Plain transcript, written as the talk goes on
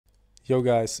Yo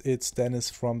guys, it's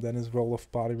Deniz from Deniz World of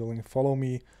Bodybuilding. Follow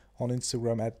me on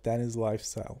Instagram at Deniz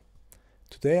Lifestyle.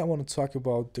 Today I want to talk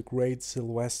about the great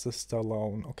Sylvester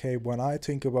Stallone. Okay, when I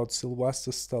think about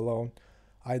Sylvester Stallone,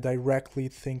 I directly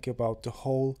think about the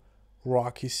whole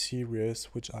Rocky series,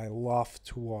 which I love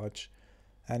to watch.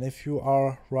 And if you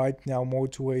are right now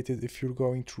motivated, if you're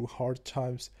going through hard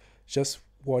times, just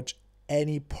watch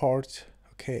any part,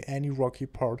 okay, any Rocky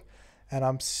part, and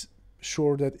I'm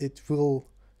sure that it will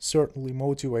certainly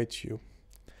motivate you.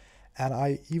 And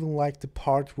I even like the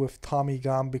part with Tommy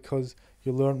Gunn because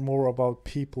you learn more about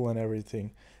people and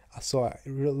everything. So I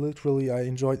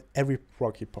enjoyed every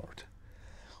Rocky part.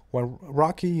 When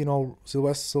Rocky,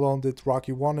 Sylvester Stallone did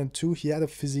Rocky 1 and 2, he had a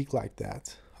physique like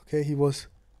that. Okay, he was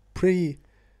pretty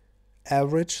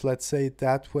average, let's say it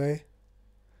that way.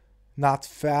 Not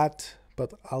fat,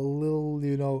 but a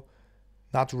little,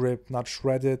 not ripped, not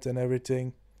shredded and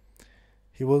everything.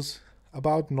 He was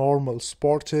about normal,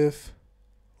 sportive,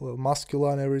 a little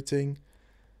muscular and everything,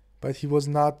 but he was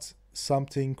not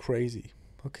something crazy,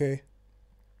 okay?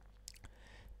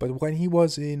 But when he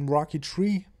was in Rocky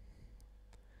 3,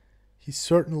 he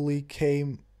certainly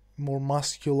came more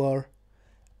muscular,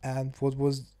 and what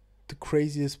was the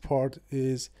craziest part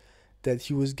is that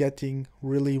he was getting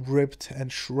really ripped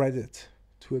and shredded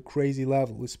to a crazy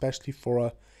level, especially for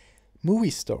a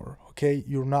movie star. Okay,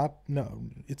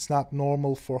 it's not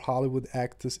normal for Hollywood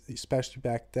actors, especially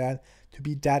back then, to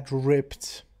be that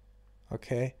ripped.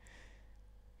 Okay,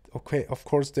 of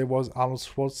course there was Arnold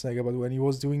Schwarzenegger, but when he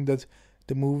was doing the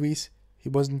movies, he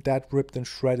wasn't that ripped and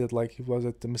shredded like he was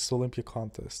at the Miss Olympia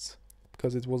contests,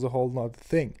 because it was a whole nother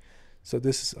thing. So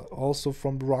this is also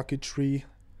from the Rocky 3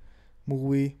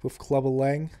 movie with Clubber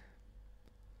Lang.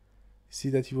 You see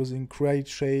that he was in great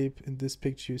shape. In this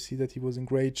picture you see that he was in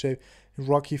great shape. In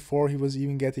Rocky 4 he was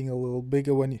even getting a little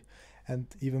bigger and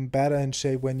even better in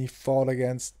shape when he fought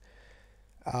against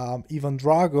Ivan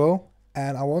Drago.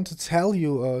 And I want to tell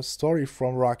you a story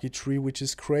from Rocky 3 which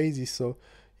is crazy. So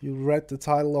you read the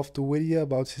title of the video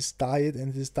about his diet,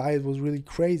 and his diet was really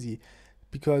crazy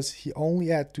because he only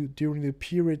had to, during the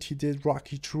period he did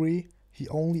Rocky 3, he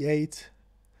only ate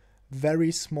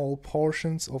very small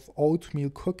portions of oatmeal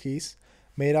cookies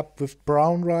made up with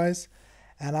brown rice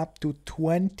and up to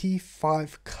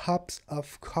 25 cups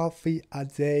of coffee a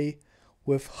day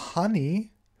with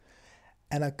honey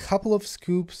and a couple of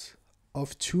scoops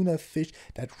of tuna fish.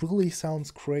 That really sounds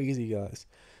crazy, guys.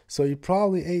 So he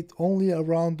probably ate only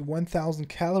around 1000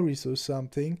 calories or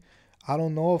something. I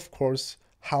don't know, of course,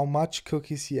 how much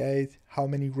cookies he ate, how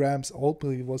many grams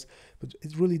oatmeal it was, but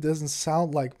it really doesn't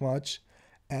sound like much.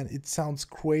 And it sounds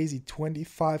crazy.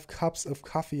 25 cups of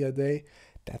coffee a day.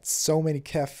 That's so many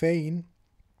caffeine.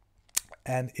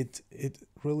 And it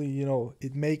really,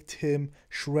 it made him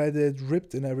shredded,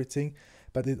 ripped and everything.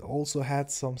 But it also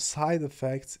had some side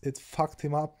effects. It fucked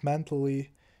him up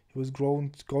mentally. He was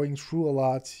going through a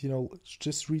lot.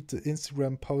 Just read the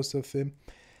Instagram post of him.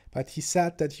 But he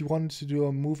said that he wanted to do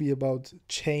a movie about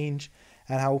change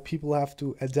and how people have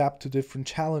to adapt to different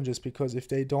challenges, because if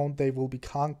they don't, they will be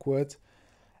conquered.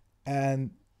 And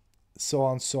so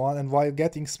on. And while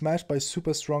getting smashed by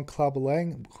super strong Clubber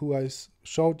Lang, who I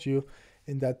showed you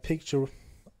in that picture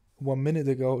 1 minute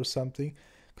ago or something,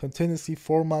 continuously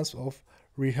 4 months of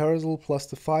rehearsal plus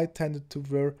the fight tended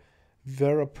to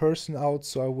wear a person out.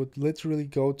 So I would literally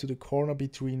go to the corner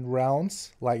between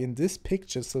rounds, like in this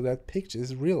picture. So that picture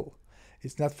is real.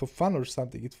 It's not for fun or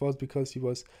something. It was because he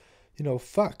was,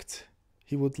 fucked.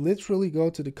 He would literally go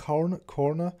to the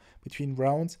corner between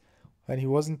rounds when he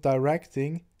wasn't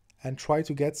directing and try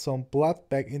to get some blood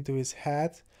back into his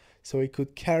head so he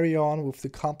could carry on with the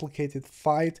complicated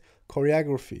fight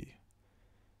choreography.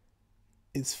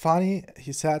 It's funny,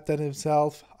 he said that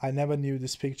himself, I never knew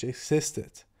this picture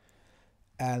existed.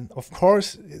 And of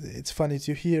course, it's funny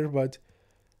to hear, but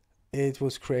it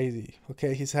was crazy.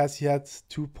 Okay, he says he had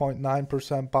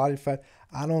 2.9% body fat.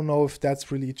 I don't know if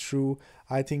that's really true.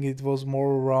 I think it was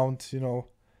more around,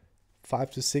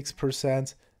 5 to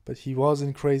 6%. But he was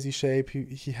in crazy shape.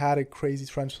 He had a crazy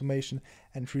transformation,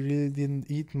 and he really didn't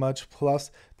eat much. Plus,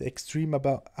 the extreme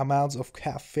amounts of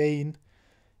caffeine,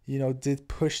 did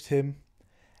pushed him,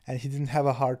 and he didn't have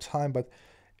a hard time. But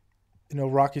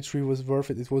Rocky 3 was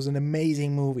worth it. It was an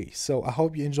amazing movie. So I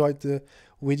hope you enjoyed the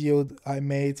video I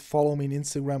made. Follow me on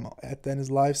Instagram at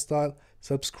Deniz Lifestyle.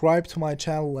 Subscribe to my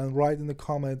channel and write in the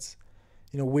comments,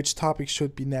 which topic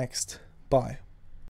should be next. Bye.